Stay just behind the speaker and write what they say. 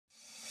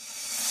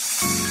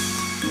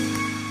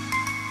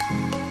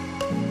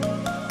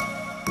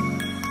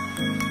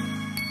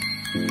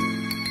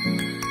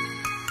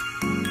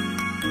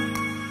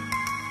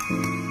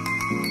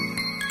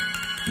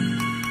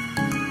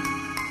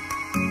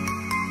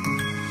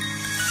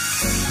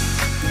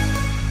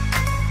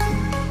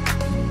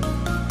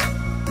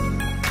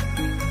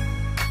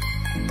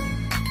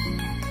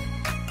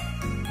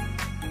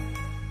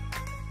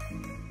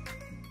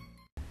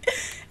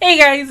Hey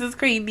guys, it's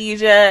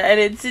Queendija, and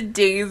in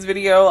today's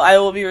video, I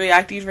will be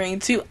reacting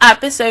to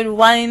episode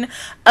 1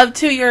 of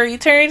To Your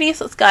Eternity.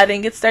 So let's go ahead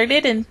and get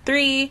started in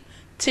 3,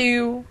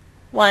 2,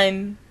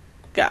 1,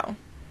 go.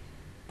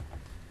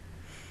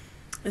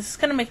 This is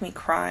gonna make me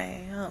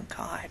cry. Oh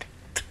god.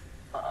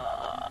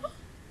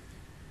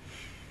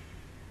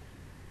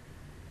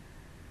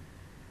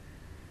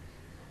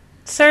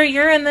 Sir,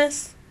 you're in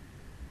this?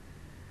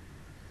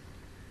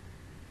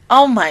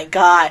 Oh my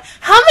god.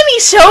 How many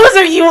shows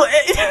are you in?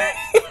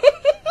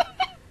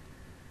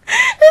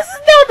 This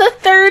is now the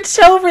 3rd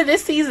show for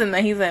this season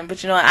that he's in.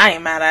 But you know what? I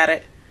ain't mad at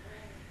it.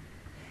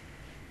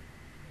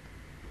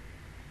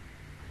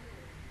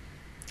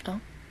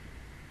 Oh.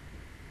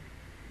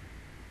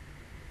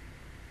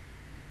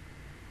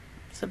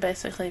 So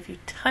basically if you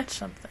touch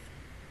something.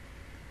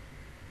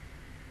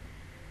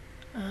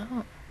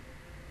 Oh.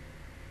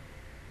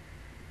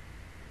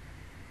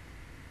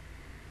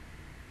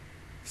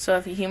 So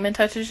if a human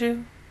touches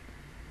you?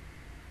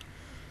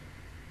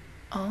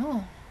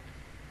 Oh.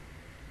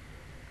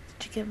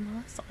 Did you get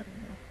moss on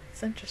you?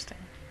 It's interesting.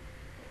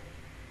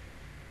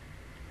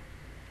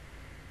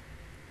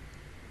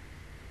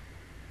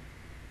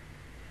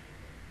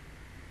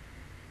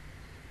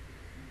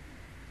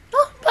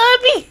 Oh,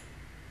 puppy!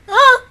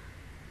 Oh!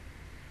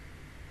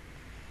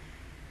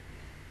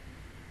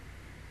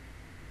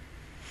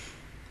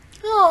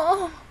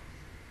 Oh.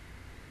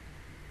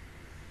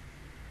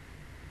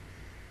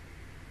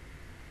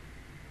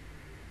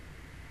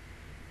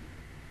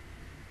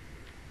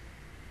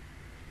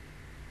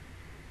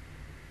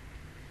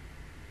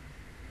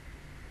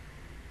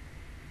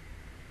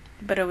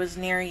 But it was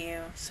near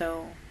you,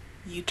 so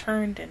you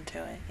turned into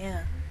it,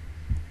 yeah.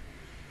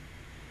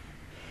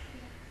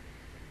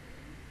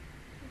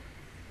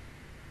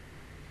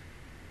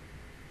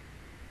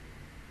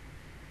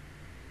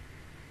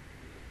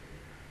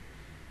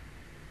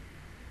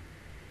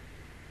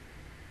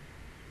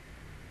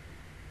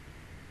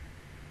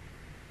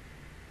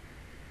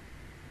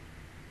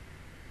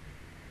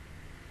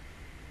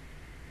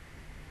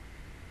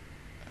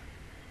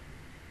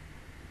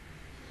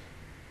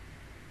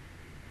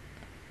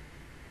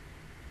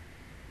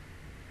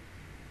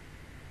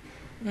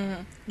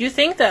 You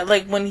think that,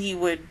 like, when he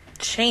would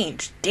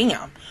change,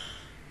 damn.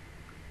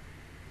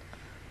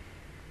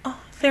 Oh,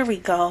 there we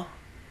go.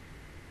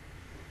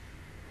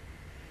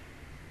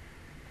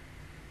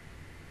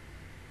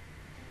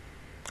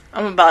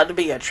 I'm about to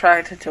be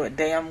attracted to a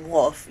damn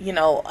wolf. You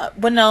know,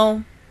 but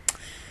no.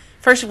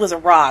 First it was a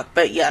rock,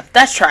 but yeah,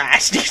 that's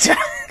trash.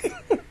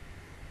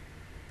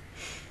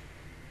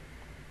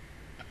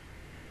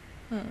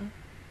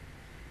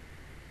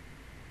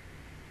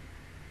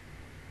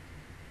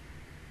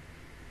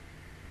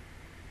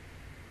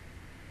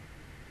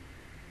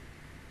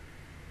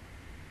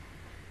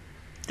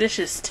 This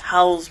just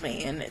tells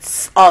me, and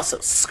it also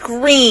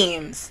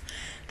screams,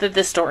 that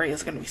this story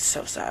is going to be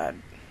so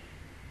sad.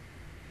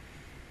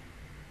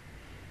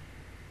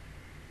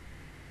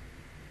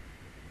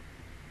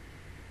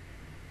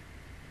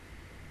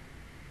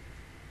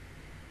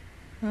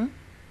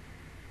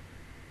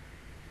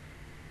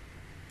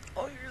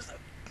 Oh,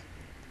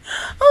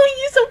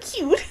 you're so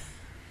cute.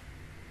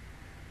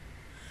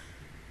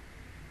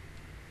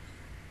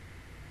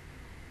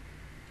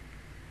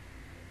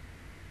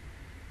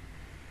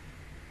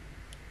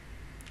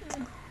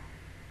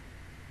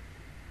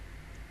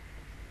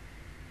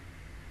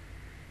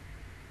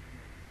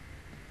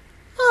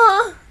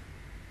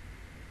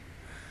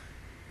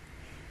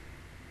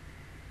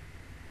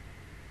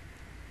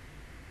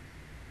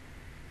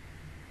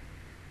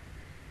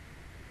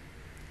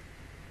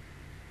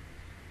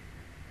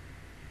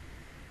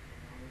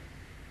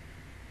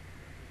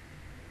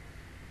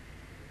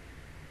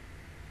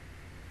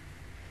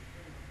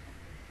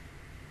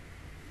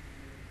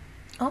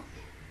 Oh.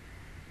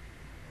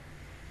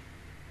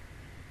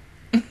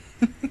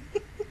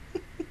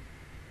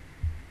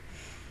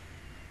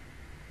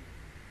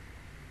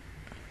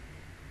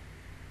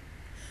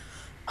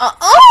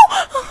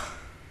 Oh!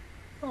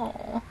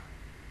 Oh.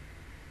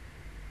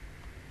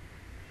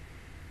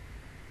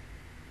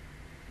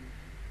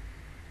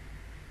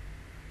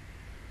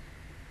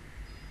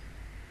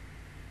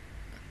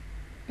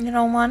 You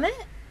don't want it?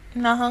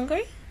 You're not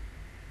hungry?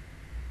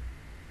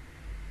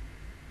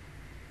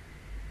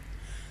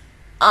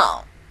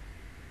 Oh.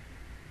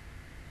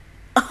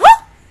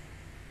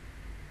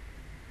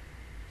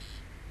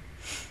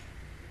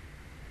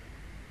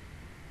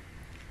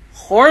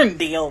 Horn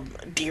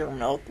deer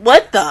milk.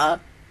 What the?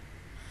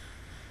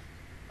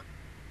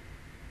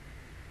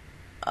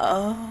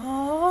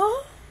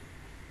 Oh.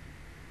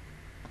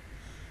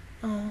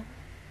 Oh.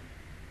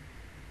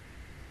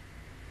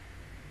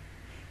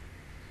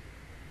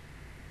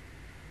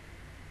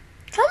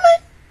 Come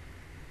on.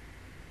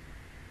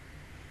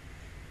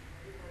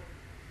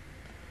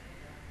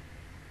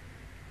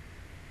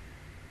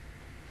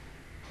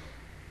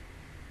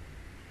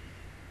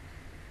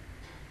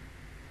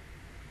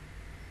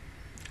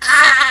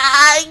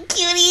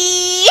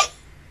 Cutie!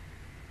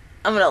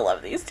 I'm gonna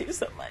love these two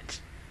so much.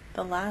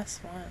 The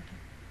last one.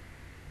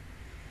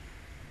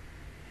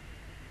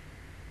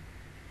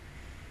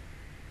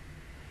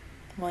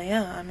 Well,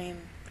 yeah, I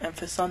mean,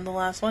 emphasis on the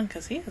last one,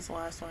 because he is the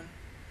last one.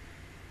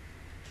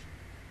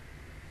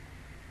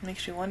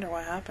 Makes you wonder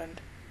what happened.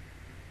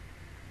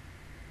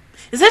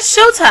 Is that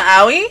Shota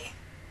Aoi?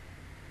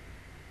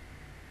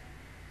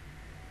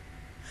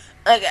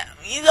 Okay,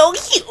 you so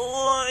cute,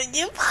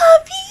 you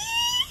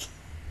puppy.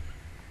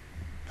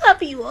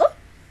 Puppy what?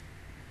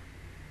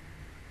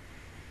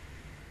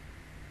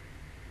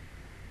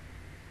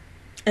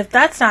 If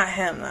that's not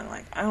him, then,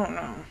 like, I don't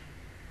know.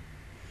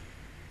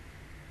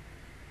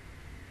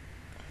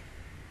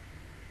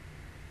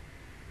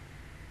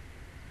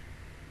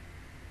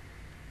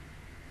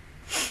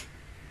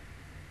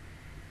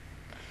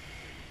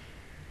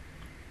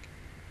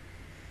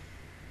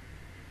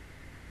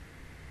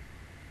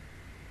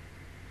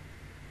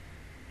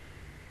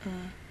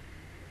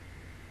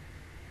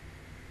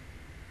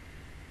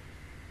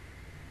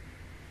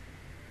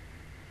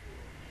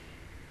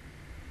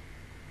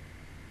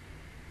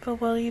 But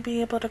will you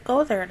be able to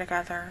go there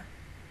together?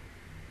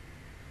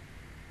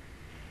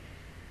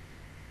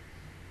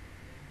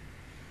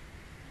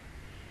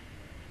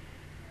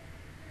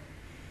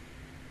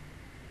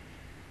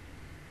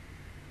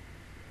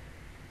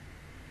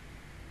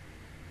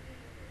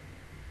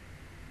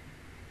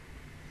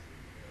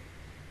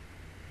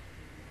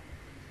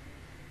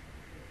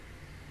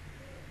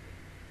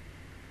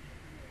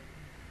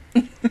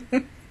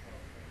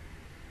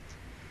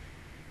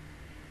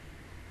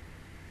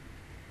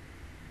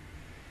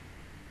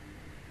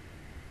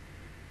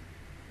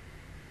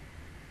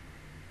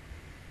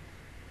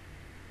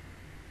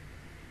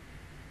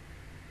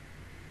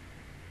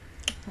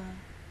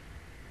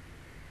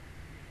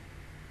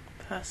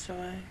 Passed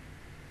away.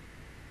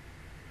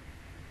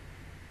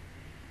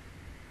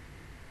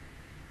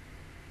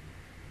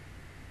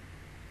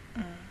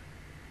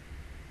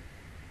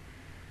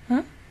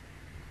 Hmm?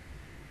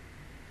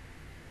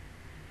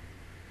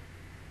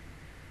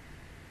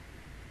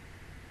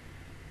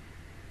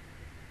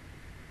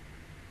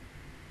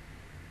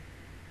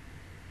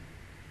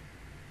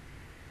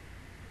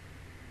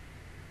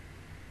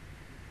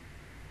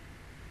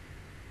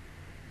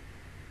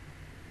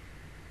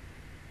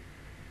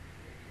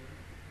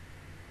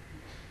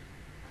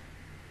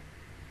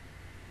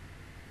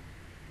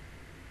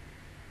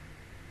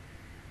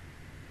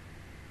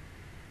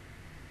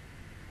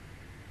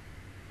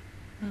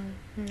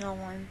 No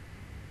one.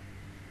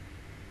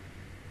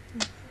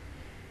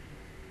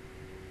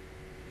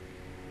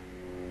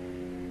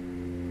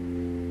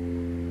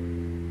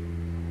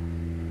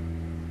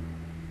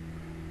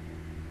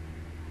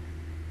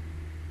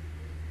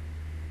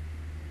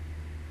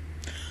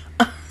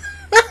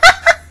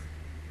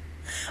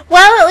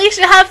 Well, at least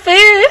you have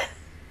food.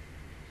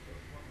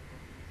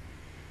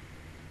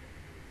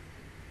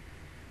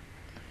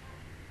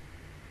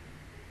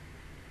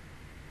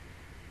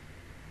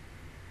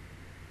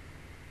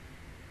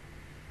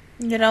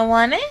 You don't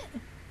want it?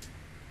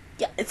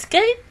 Yeah, it's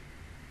good.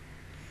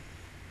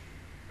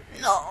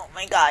 Oh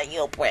my god,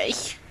 you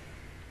break.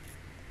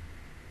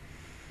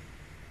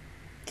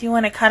 Do you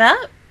want to cut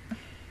up?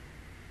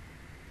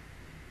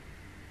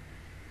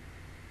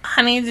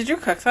 Honey, did you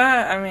cook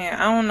that? I mean,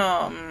 I don't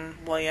know.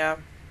 Well, yeah.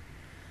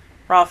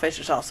 Raw fish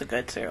is also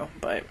good too,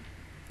 but...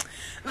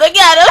 Look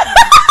at him!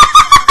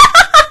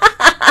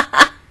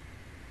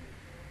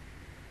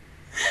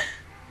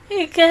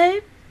 You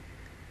good?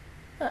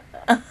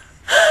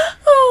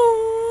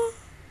 Oh.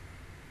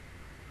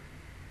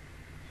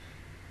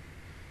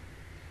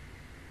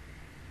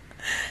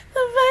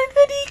 The fact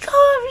that he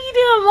copied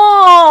them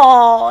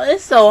all.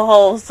 It's so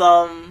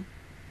wholesome.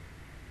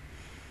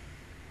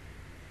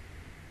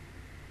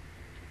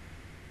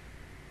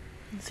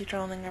 Is he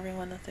trolling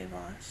everyone that they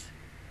lost?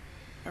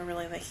 Or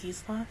really that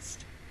he's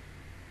lost?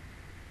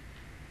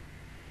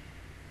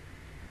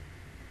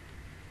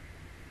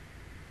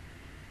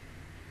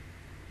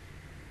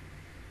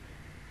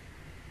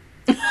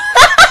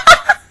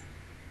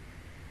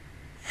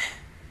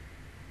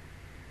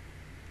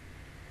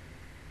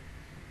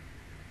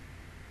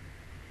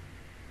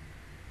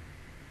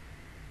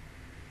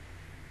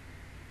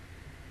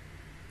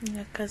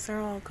 Yeah, because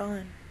they're all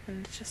gone.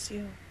 And it's just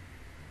you.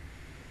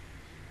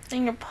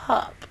 And your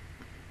pup.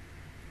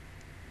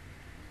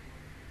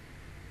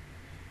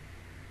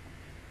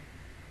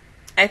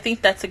 I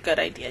think that's a good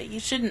idea. You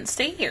shouldn't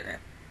stay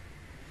here.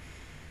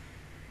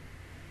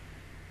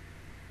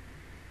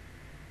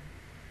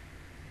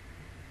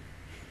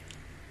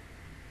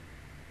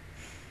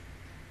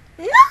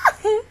 No!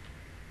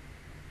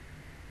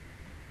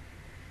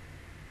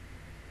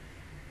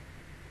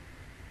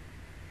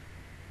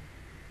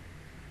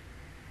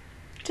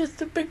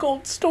 Just a big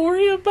old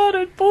story about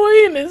a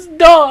boy and his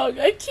dog.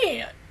 I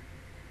can't.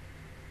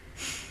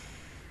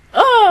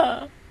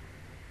 Ah.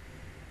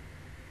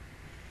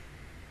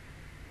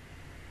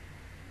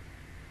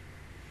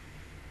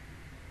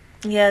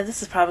 Yeah,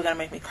 this is probably gonna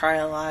make me cry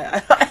a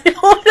lot. I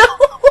don't know.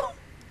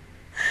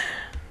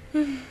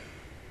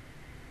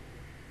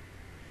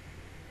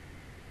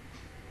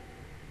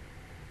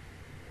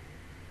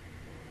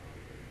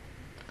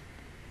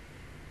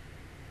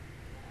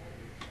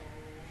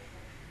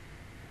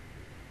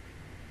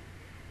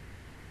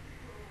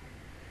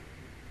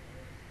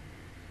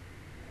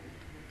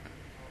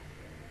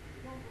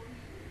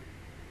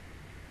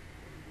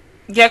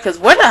 Yeah, because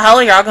where the hell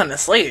are y'all gonna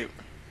sleep?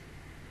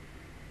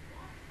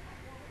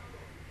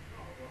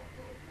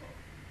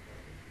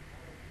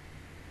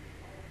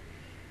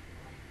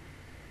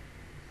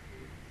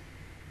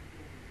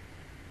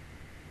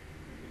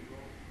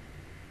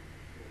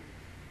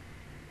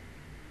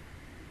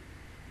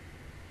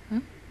 Hmm?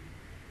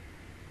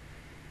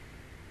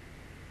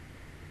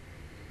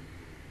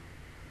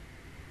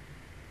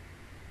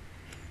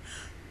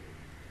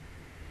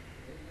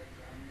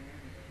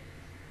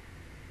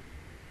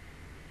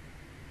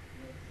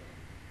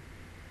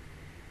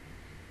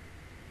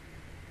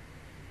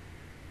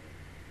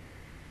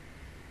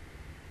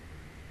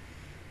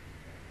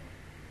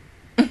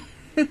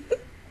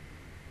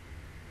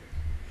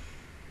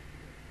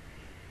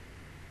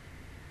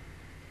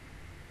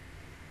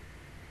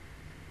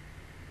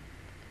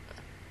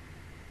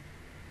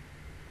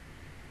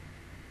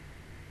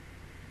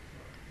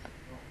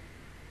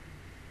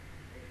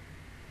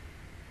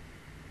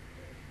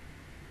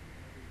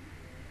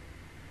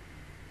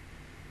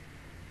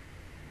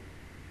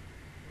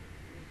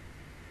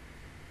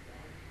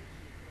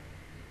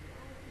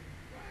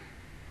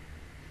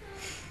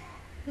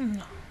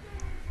 No.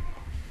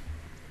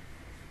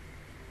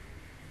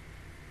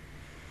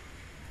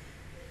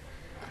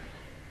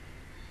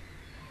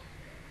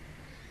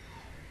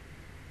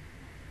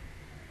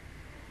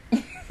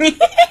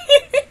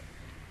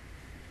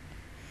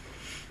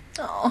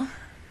 Oh.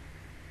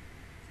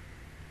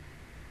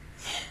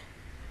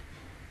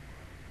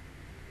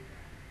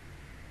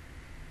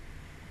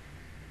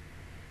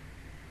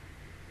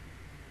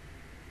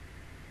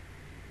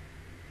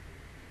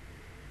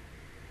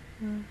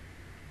 Mm.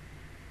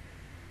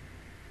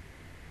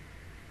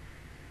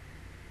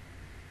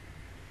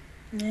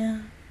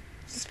 Yeah.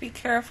 Just be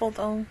careful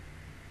though.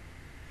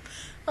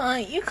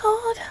 You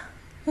cold?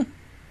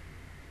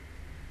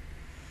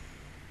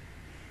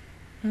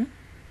 Hmm?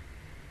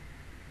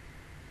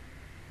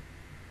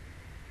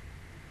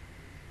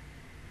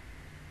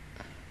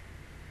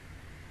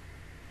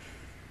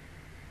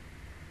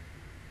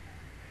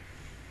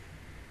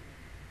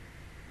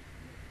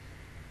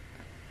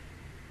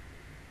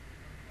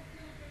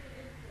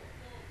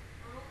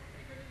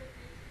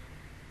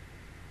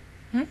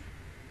 Hmm?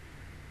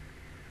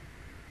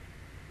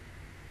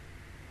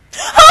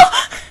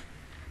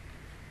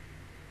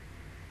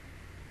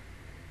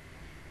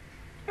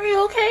 Are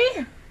you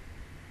okay?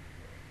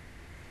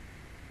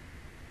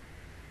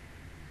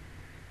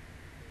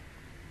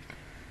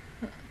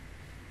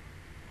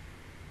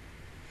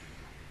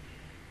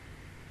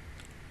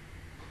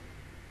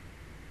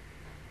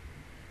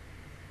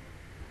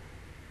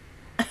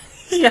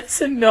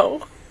 Yes and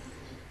no.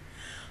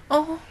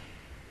 Oh.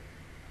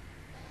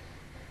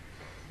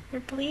 You're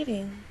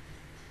bleeding.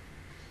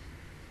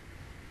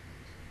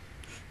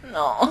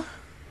 No.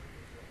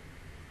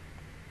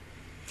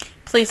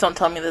 Please don't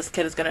tell me this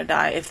kid is gonna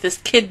die. If this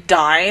kid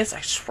dies, I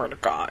swear to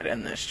God,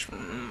 in this...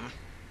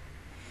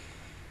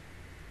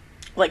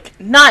 Like,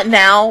 not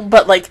now,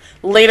 but like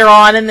later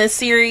on in this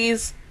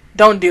series,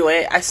 don't do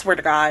it. I swear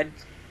to God.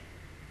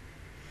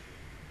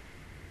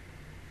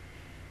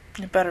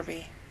 It better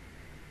be.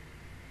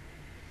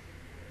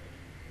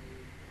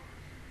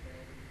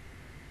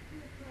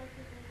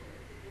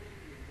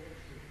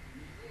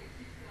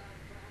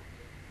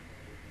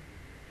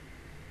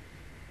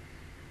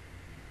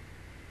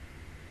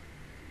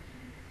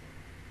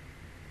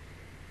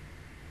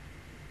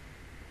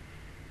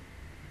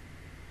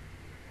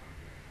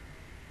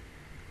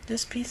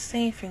 Just be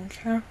safe and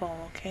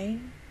careful, okay?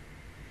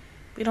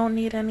 We don't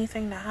need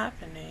anything to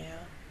happen to you.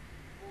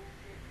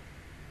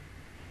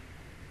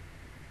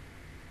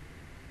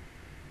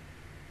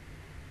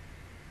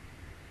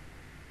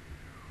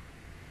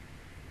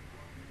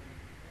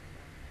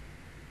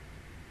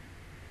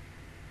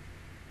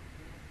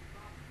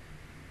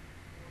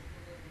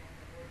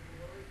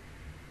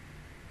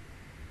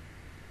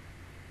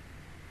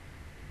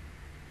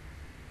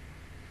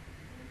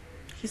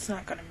 He's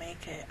not gonna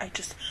make it.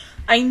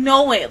 I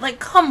know it. Like,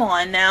 come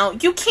on now.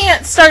 You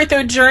can't start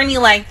their journey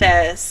like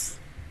this.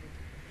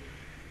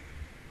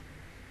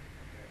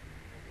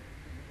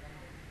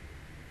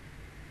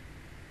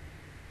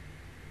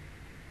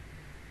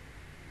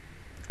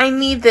 I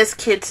need this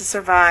kid to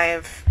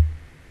survive.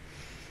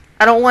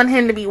 I don't want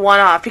him to be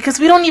one-off because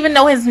we don't even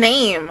know his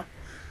name.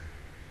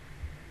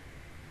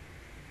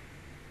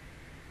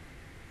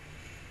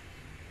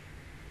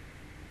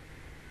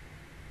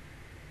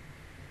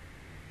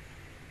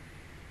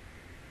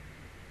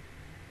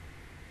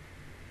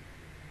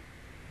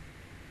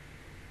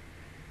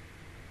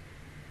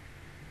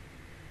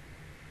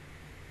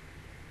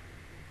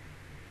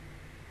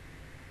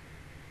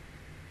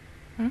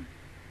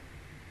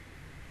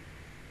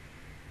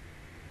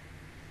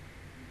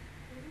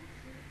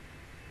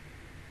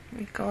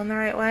 We going the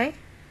right way?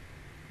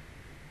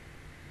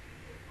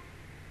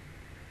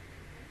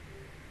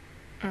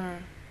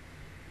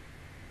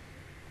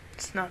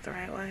 It's not the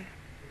right way.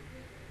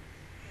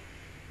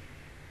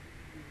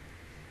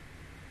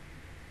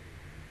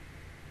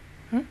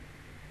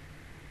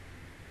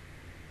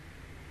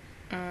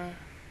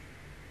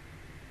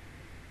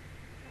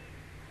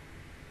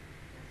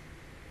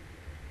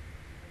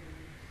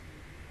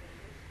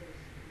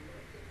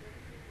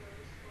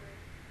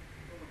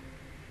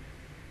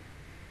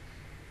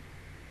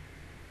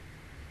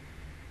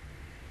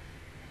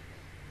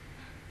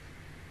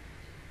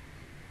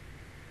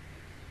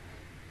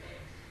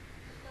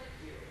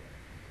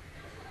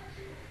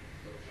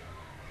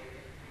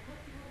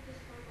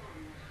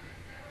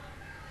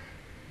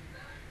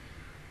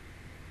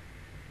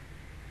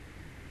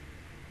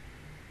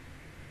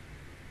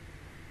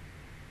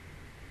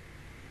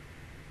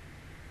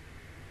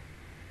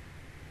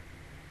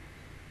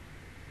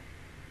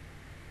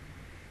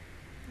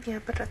 Yeah,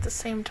 but at the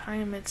same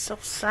time, it's so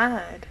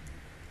sad.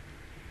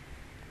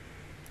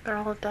 They're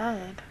all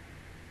dead.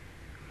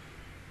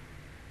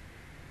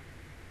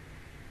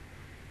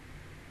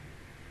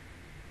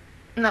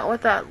 Not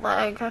with that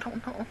leg, I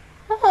don't know.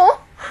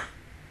 Oh!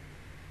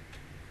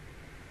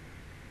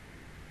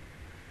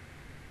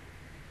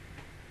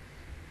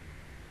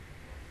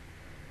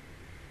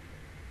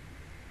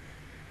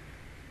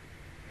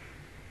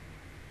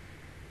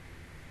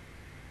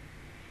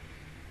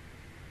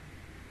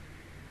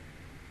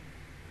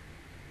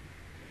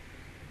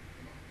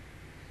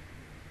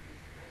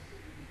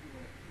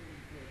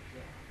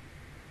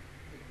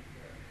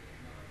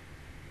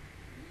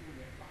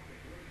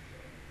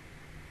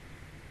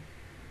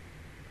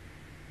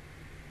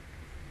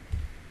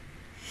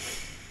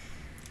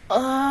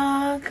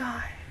 Oh,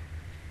 God.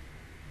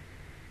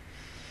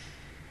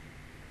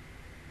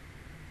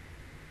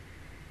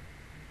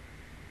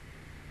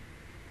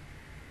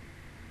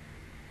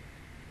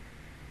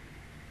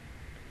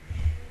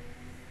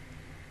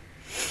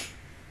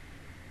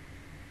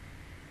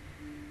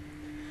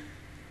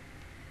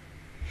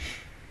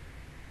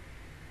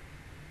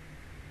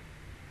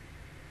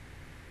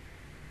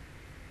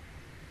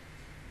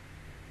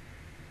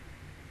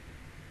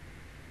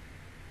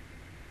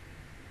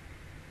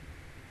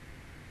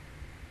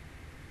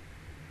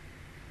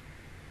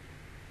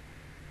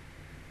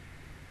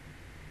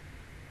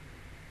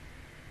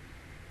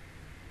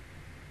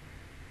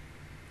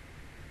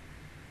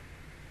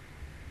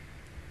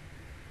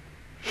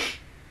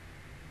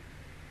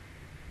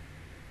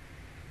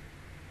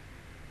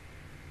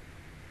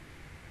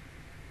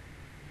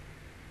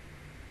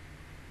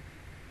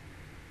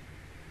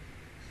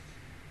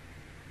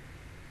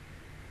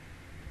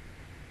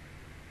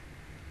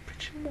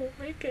 She won't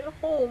make it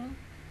home.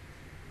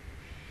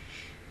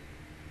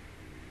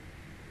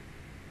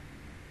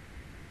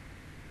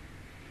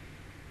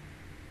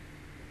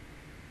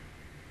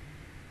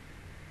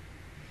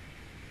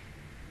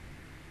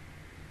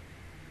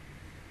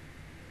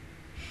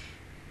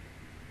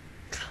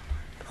 Come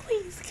on,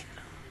 please get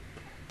up.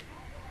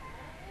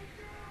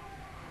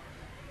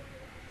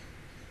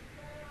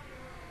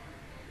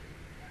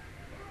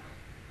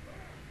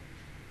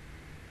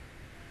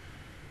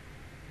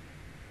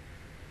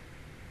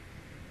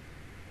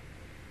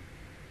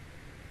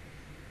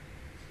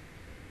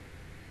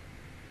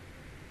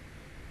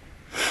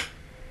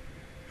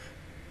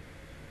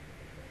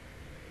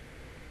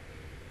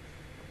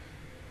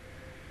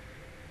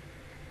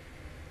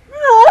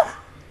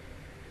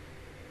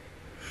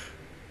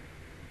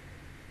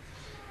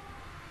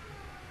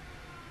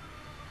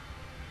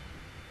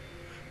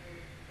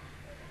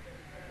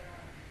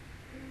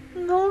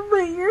 No,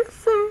 but you're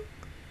so...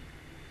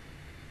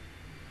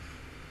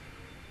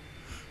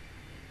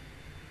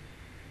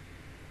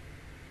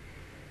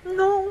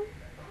 No.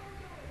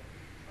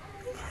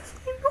 Yes,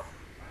 I know.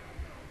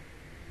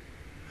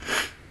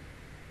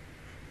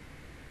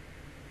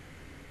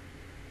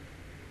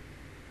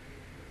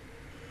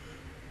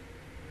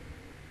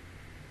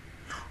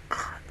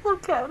 Oh,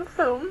 God, look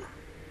at him.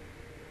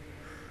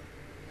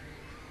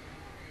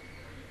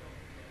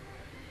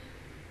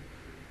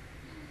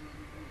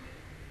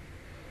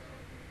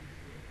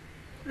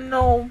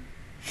 No.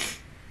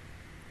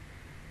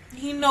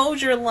 He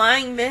knows you're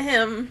lying to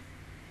him.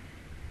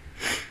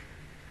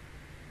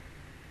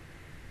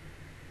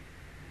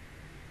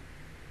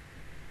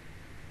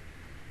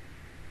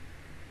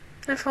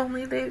 If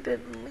only they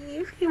didn't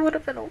leave, he would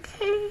have been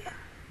okay.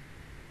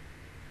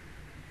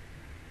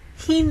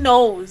 He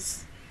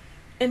knows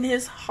in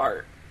his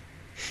heart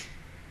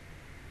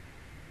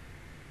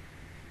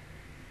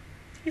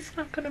he's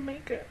not gonna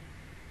make it.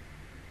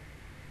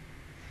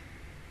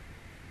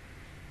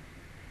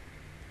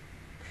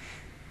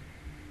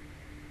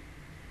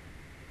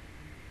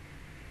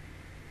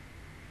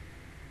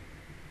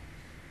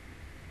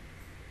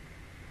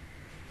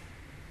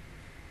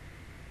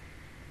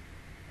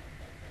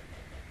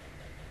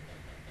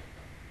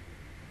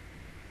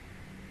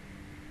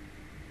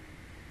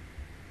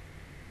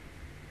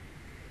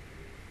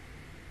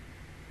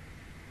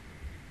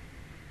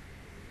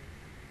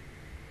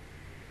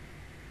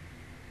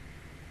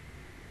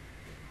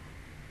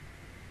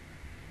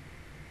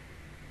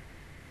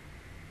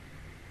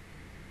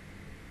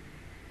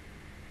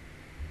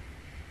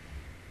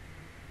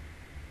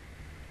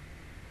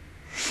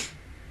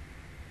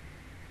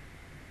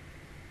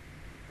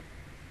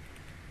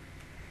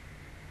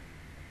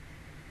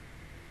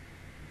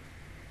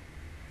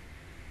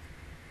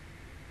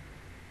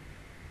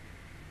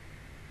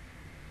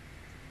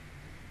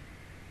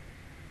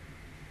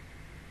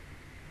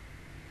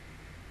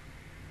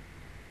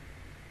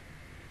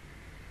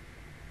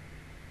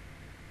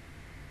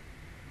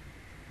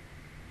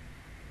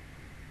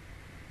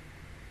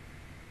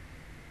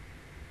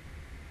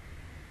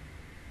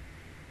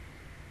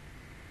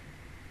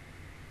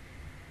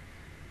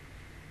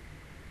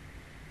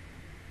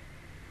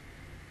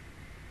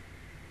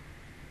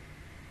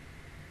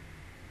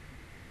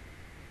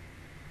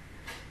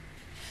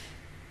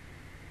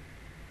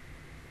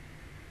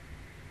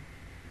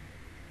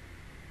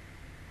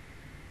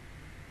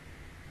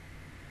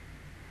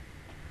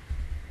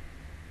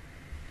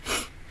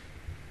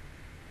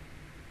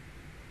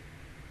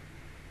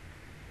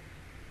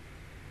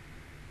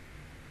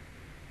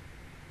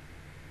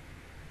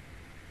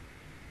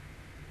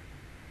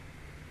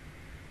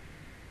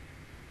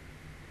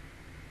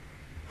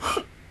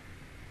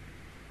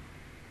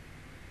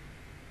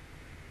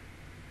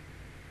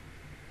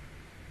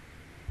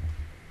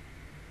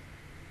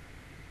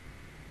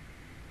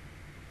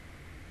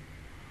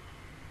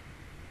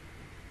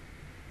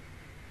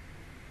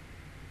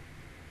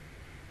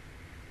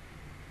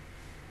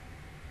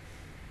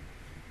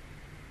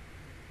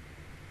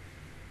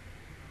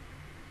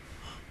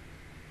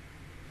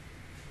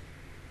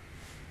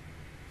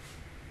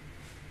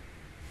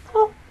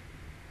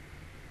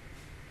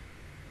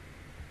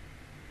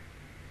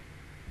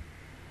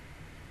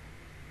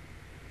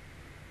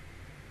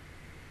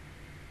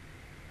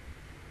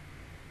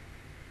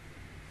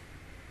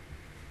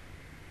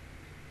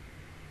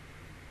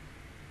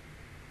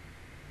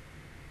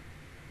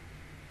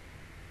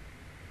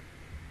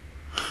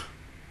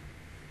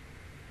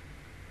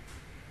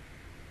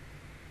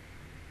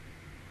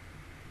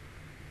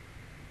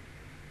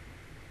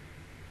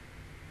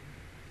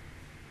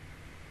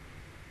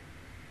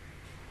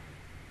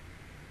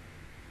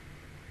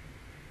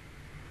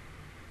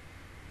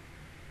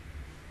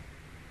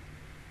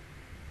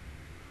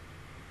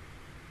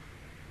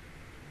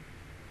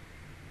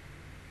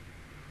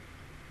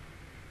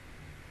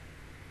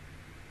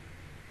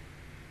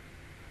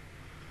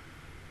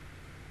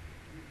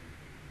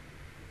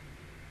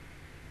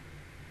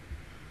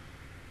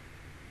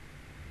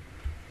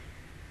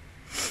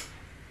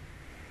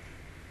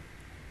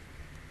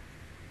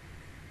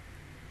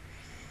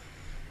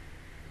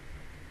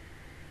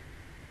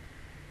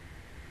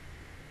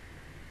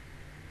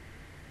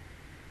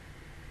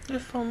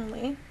 If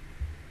only.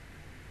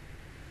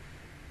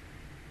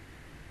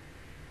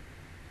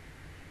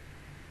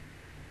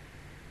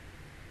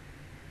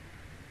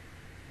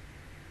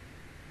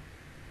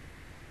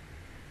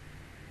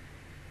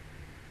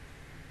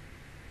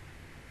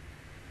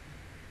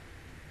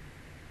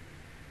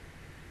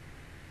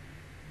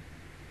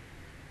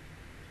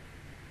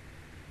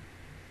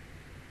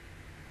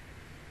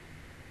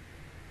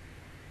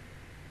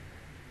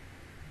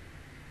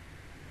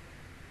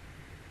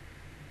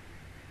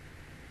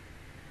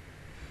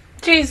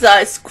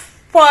 Jesus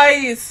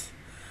Christ.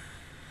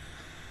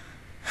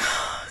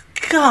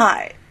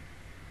 God.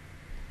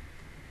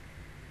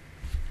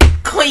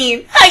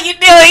 Queen. How you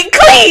doing?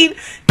 Queen.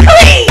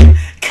 Queen.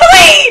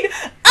 Queen.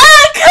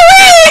 Ah,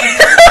 Queen.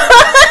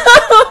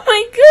 Oh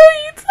my God,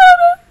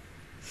 Utana.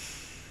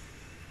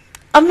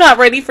 I'm not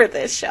ready for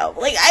this show.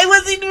 Like, I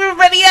wasn't even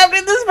ready after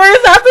this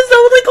first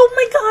episode. Like, oh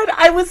my God.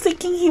 I was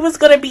thinking he was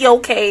gonna be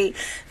okay.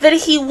 That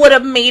he would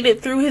have made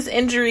it through his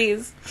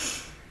injuries.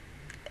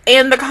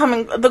 And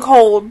the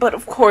cold, but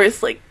of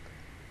course, like,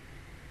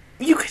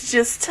 you could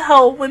just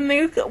tell when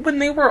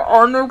they were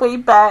on their way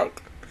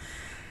back,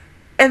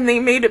 and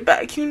they made it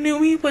back. You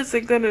knew he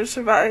wasn't gonna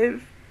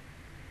survive.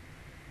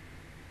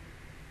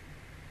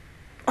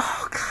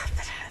 Oh God,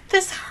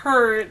 this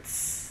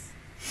hurts.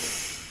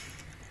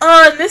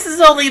 And this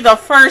is only the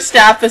first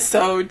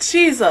episode.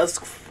 Jesus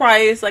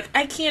Christ, like,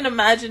 I can't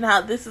imagine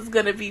how this is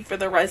gonna be for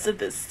the rest of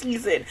this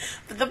season.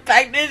 But the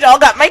fact that y'all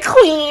got my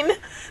queen,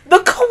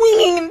 the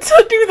queen,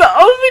 to do the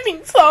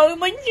opening song.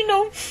 Like, you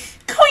know,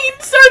 Queen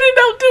started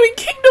out doing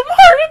Kingdom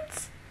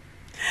Hearts,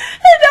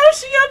 and now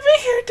she up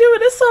in here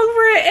doing a song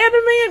for an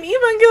anime and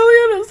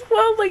Evangelion as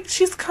well. Like,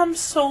 she's come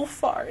so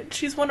far, and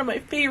she's one of my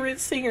favorite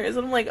singers.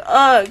 I'm like,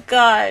 oh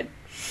God,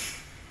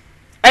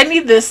 I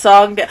need this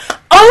song to...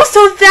 Oh,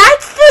 so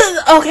that's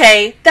the...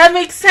 Okay, that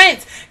makes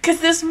sense. Because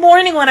this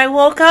morning when I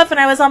woke up and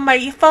I was on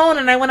my phone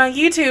and I went on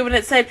YouTube and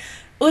it said,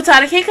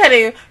 Utada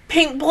Hikaru,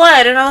 Pink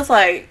Blood. And I was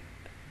like,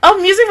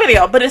 oh, music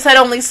video. But it said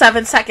only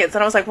 7 seconds.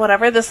 And I was like,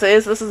 whatever this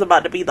is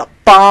about to be the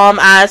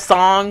bomb-ass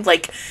song.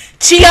 Like,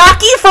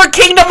 Chiaki for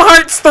Kingdom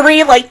Hearts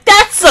 3. Like,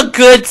 that's a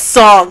good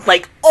song.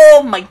 Like,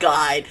 oh my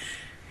God.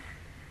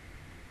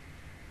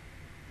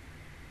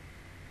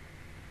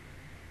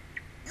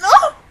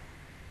 No!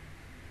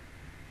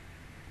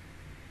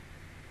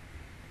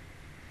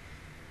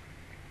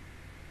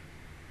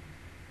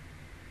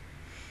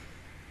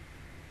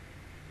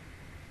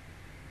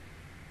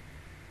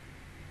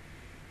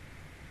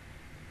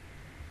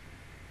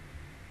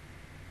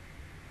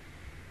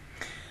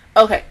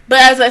 Okay, but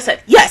as I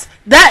said, yes,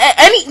 that,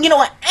 any, you know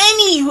what,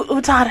 any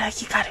Utada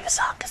Hikaru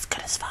song is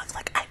good as fuck.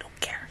 Like, I don't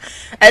care.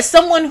 As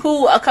someone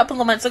who, a couple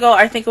of months ago,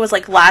 I think it was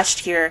like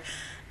last year,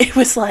 it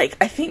was like,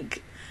 I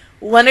think,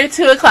 1 or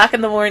 2 o'clock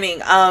in the morning,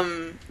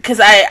 because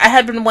I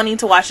had been wanting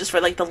to watch this for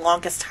like the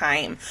longest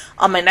time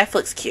on my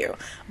Netflix queue,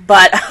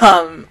 but,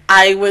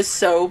 I was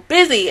so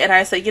busy, and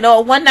I said, you know,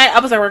 one night, I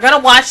was like, we're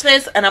gonna watch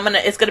this, and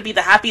it's gonna be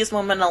the happiest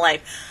moment in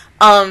life.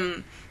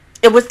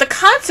 It was the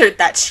concert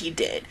that she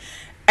did.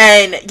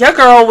 And your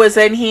girl was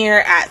in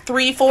here at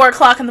 3, 4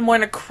 o'clock in the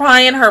morning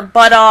crying her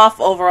butt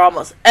off over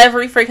almost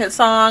every freaking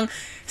song,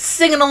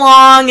 singing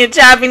along in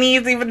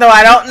Japanese, even though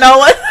I don't know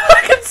what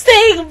I can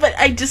sing. But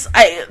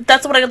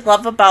that's what I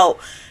love about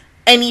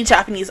any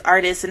Japanese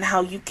artist, and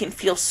how you can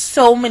feel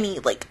so many,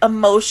 like,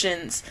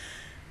 emotions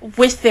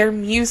with their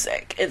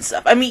music and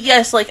stuff. I mean,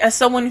 yes, like, as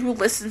someone who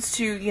listens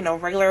to, you know,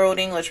 regular old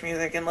English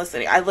music and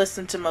I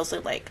listen to mostly,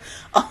 like,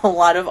 a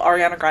lot of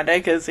Ariana Grande,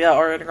 because, yeah,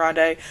 Ariana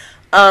Grande.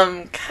 Kind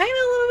of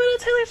a little bit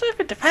of Taylor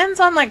Swift. It depends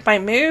on, like, my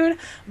mood.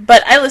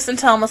 But I listen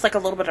to almost, like, a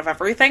little bit of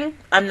everything.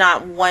 I'm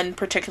not one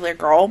particular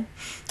girl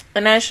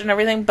and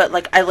everything. But,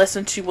 like, I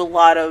listen to a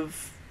lot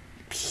of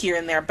here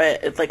and there.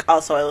 But, it's, like,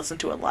 also I listen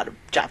to a lot of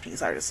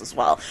Japanese artists as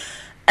well.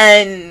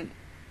 And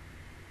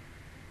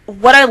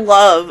what I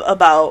love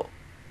about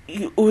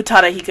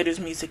Utada Hikaru's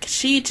music,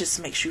 she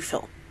just makes you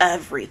feel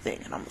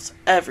everything. And almost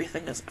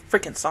everything is a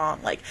freaking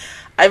song. Like,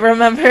 I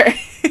remember...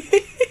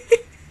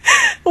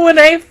 when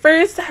I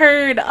first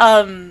heard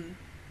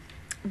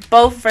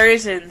both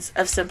versions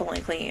of Simple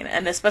and Clean,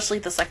 and especially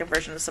the second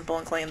version of Simple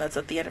and Clean that's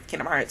at the end of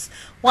Kingdom Hearts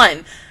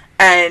 1,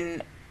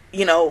 and,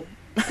 you know,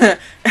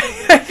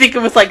 I think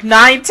it was like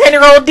 9,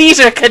 10-year-old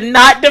Deja could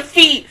not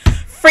defeat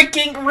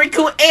freaking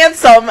Riku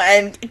Ansem,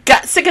 and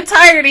got sick and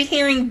tired of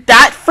hearing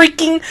that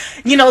freaking,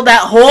 you know, that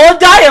whole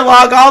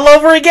dialogue all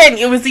over again.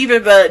 It was either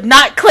the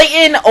not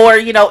Clayton or,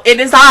 you know, it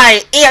is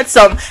I,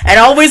 Ansem, and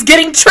always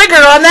getting triggered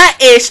on that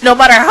ish. No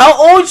matter how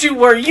old you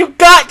were, you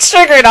got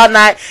triggered on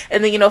that.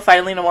 And then, you know,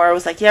 finally Mora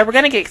was like, yeah, we're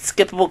gonna get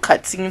skippable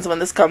cutscenes when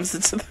this comes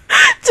to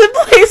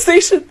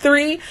PlayStation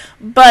 3.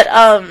 But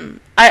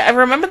I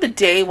remember the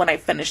day when I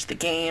finished the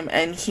game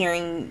and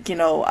hearing, you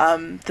know,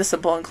 the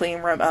Simple and Clean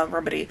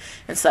remedy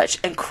and such,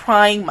 and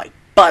crying my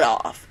butt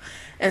off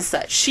and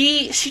such.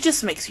 She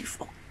just makes you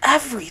feel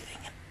everything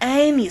and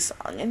any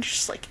song, and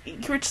you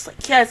were just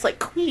like, yes, like,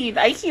 Queen,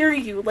 I hear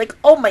you, like,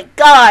 oh my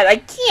god, I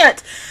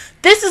can't.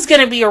 This is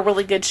gonna be a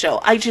really good show.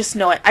 I just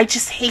know it. I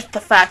just hate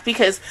the fact,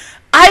 because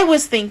I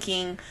was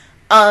thinking,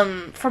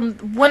 from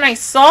when I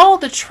saw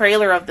the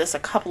trailer of this a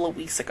couple of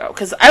weeks ago,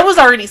 because I was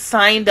already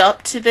signed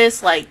up to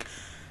this, like,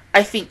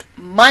 I think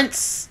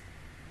months,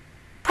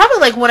 probably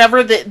like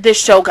whenever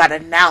this show got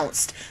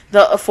announced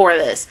for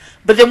this.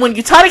 But then when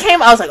Utada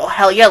came, I was like, oh,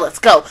 hell yeah, let's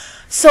go.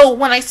 So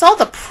when I saw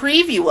the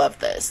preview of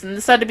this, and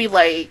this had to be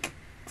like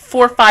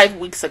 4 or 5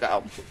 weeks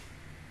ago,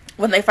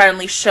 when they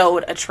finally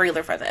showed a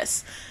trailer for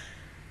this,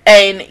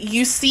 and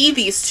you see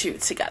these two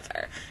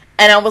together,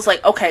 and I was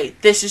like, okay,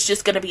 this is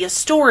just going to be a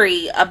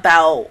story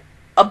about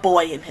a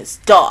boy and his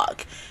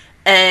dog.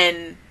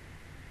 And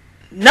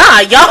nah,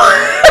 y'all,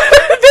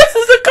 this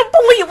is a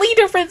completely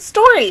different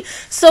story.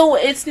 So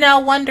it's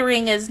now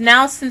wondering, is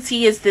now since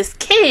he is this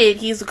kid,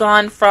 he's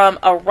gone from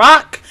a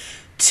rock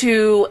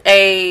to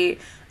a,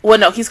 well,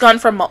 no, he's gone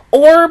from an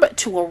orb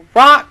to a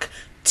rock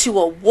to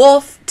a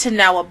wolf to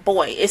now a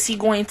boy. Is he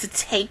going to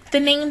take the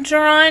name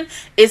Xurion?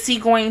 Is he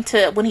going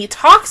to, when he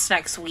talks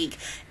next week,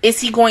 is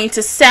he going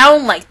to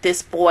sound like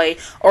this boy,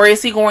 or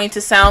is he going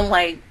to sound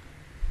like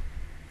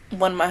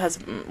one of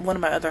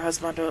my other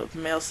husband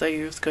male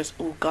sayers? Because,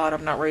 oh god,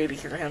 I'm not ready to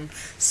hear him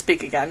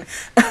speak again.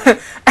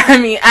 I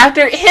mean,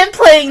 after him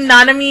playing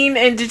Nanamine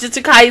in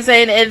Jujutsu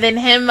Kaisen, and then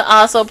him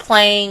also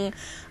playing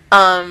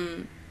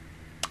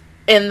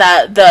in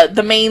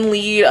the main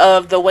lead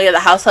of The Way of the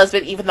House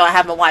Husband, even though I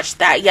haven't watched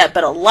that yet,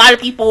 but a lot of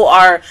people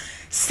are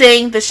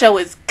saying the show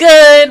is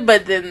good,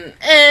 but then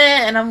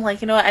and I'm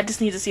like, you know what, I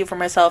just need to see it for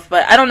myself.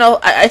 But I don't know,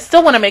 I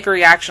still want to make a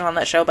reaction on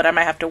that show, but I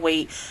might have to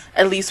wait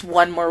at least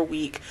one more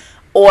week,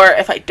 or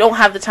if I don't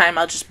have the time,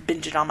 I'll just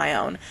binge it on my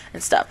own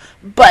and stuff.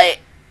 But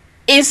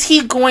is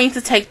he going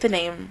to take the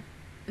name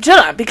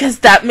Xurion? Because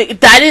that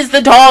is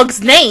the dog's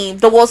name,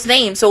 the wolf's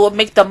name, so it would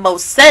make the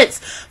most sense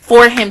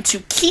for him to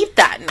keep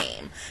that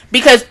name.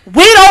 Because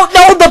we don't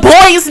know the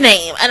boy's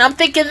name. And I'm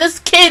thinking this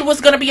kid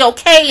was going to be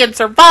okay and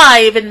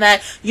survive. And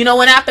that, you know,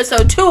 in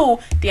episode 2,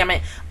 damn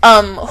it,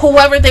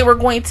 whoever they were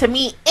going to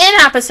meet in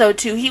episode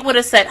 2, he would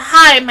have said,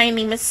 hi, my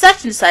name is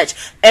such and such.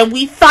 And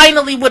we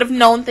finally would have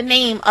known the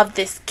name of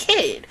this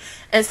kid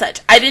and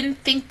such. I didn't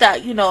think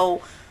that, you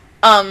know,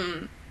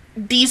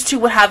 these two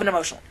would have an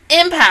emotional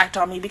impact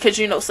on me, because,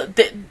 you know, so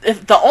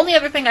the only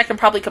other thing I can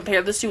probably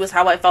compare this to is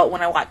how I felt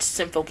when I watched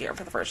Symphogear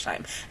for the first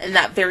time in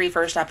that very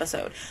first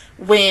episode,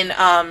 when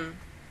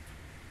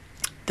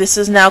this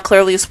is now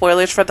clearly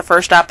spoilers for the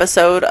first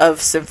episode of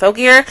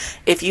Symphogear.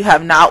 If you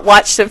have not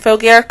watched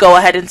Symphogear, go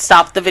ahead and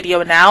stop the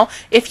video now.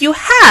 If you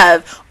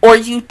have, or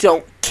you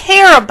don't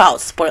care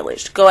about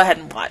spoilers, go ahead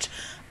and watch.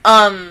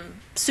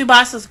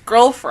 Tsubasa's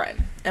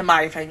girlfriend, in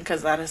my opinion,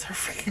 because that is her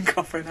freaking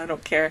girlfriend, I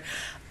don't care.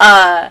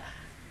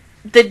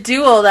 The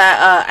duo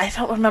that, I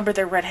don't remember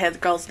their redhead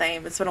girl's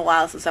name. It's been a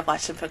while since I've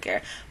watched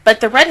Symphogear. But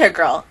the redhead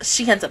girl,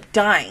 she ends up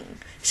dying.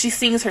 She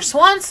sings her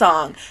swan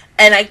song,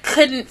 and I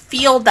couldn't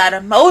feel that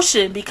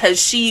emotion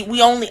because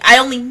I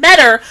only met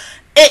her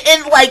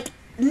in like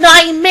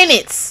 9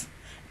 minutes,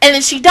 and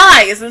then she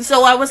dies. And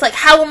so I was like,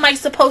 how am I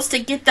supposed to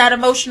get that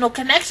emotional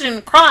connection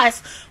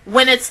across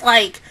when it's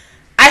like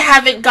I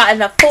haven't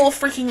gotten a full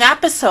freaking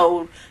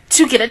episode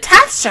to get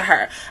attached to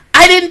her?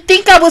 I didn't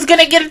think I was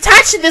going to get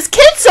attached to this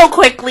kid so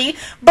quickly,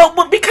 but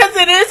because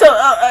it is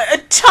a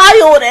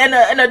child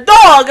and a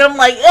dog, I'm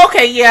like,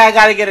 okay, yeah, I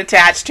got to get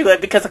attached to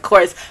it, because, of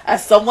course,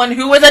 as someone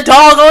who is a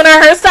dog owner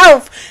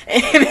herself,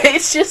 and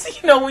it's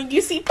just, you know, when you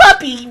see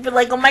Puppy, you be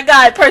like, oh my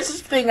god,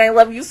 precious thing, I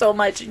love you so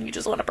much, and you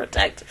just want to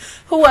protect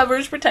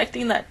whoever's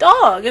protecting that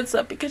dog and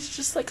stuff, because it's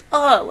just like,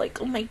 oh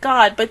my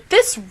god. But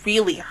this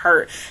really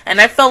hurt, and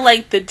I felt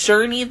like the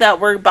journey that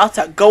we're about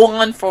to go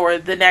on for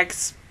the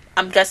next,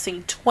 I'm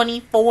guessing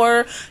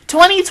 24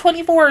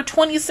 or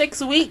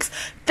 26 weeks,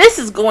 this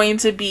is going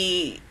to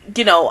be,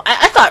 you know,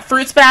 I thought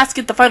Fruits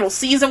Basket, the final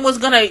season, was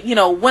gonna, you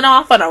know, went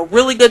off on a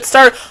really good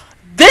start.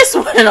 This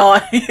went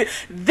on,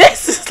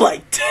 this is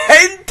like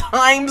 10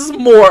 times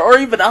more, or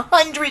even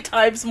 100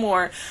 times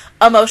more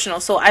emotional.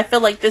 So I feel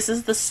like this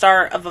is the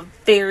start of a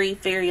very,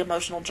 very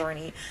emotional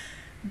journey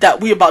that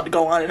we about to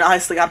go on, and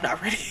honestly, I'm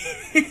not ready.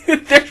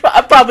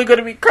 I'm probably going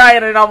to be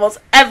crying in almost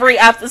every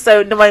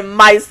episode to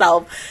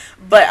myself.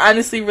 But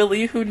honestly,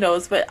 really, who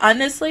knows? But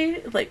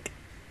honestly, like,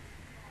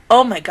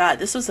 oh my god,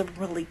 this was a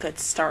really good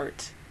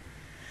start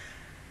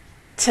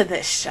to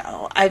this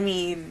show. I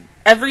mean,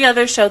 every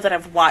other show that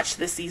I've watched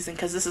this season,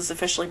 because this is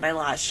officially my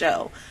last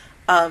show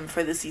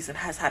for this season,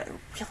 has had a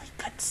really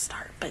good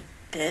start. But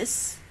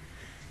this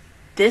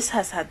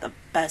has had the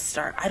best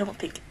start. I don't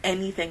think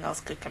anything else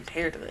could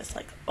compare to this.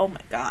 Like, oh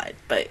my god.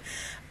 But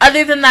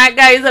other than that,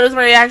 guys, that was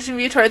my reaction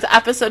view towards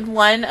episode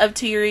 1 of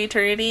To Your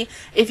Eternity.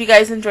 If you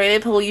guys enjoyed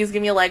it, please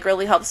give me a like.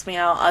 Really helps me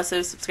out.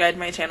 Also, subscribe to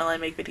my channel. I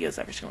make videos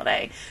every single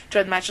day.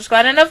 Join the Master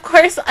Squad. And of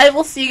course, I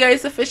will see you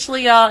guys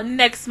officially, y'all,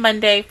 next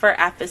Monday for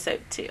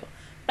episode 2.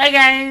 Bye,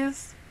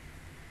 guys.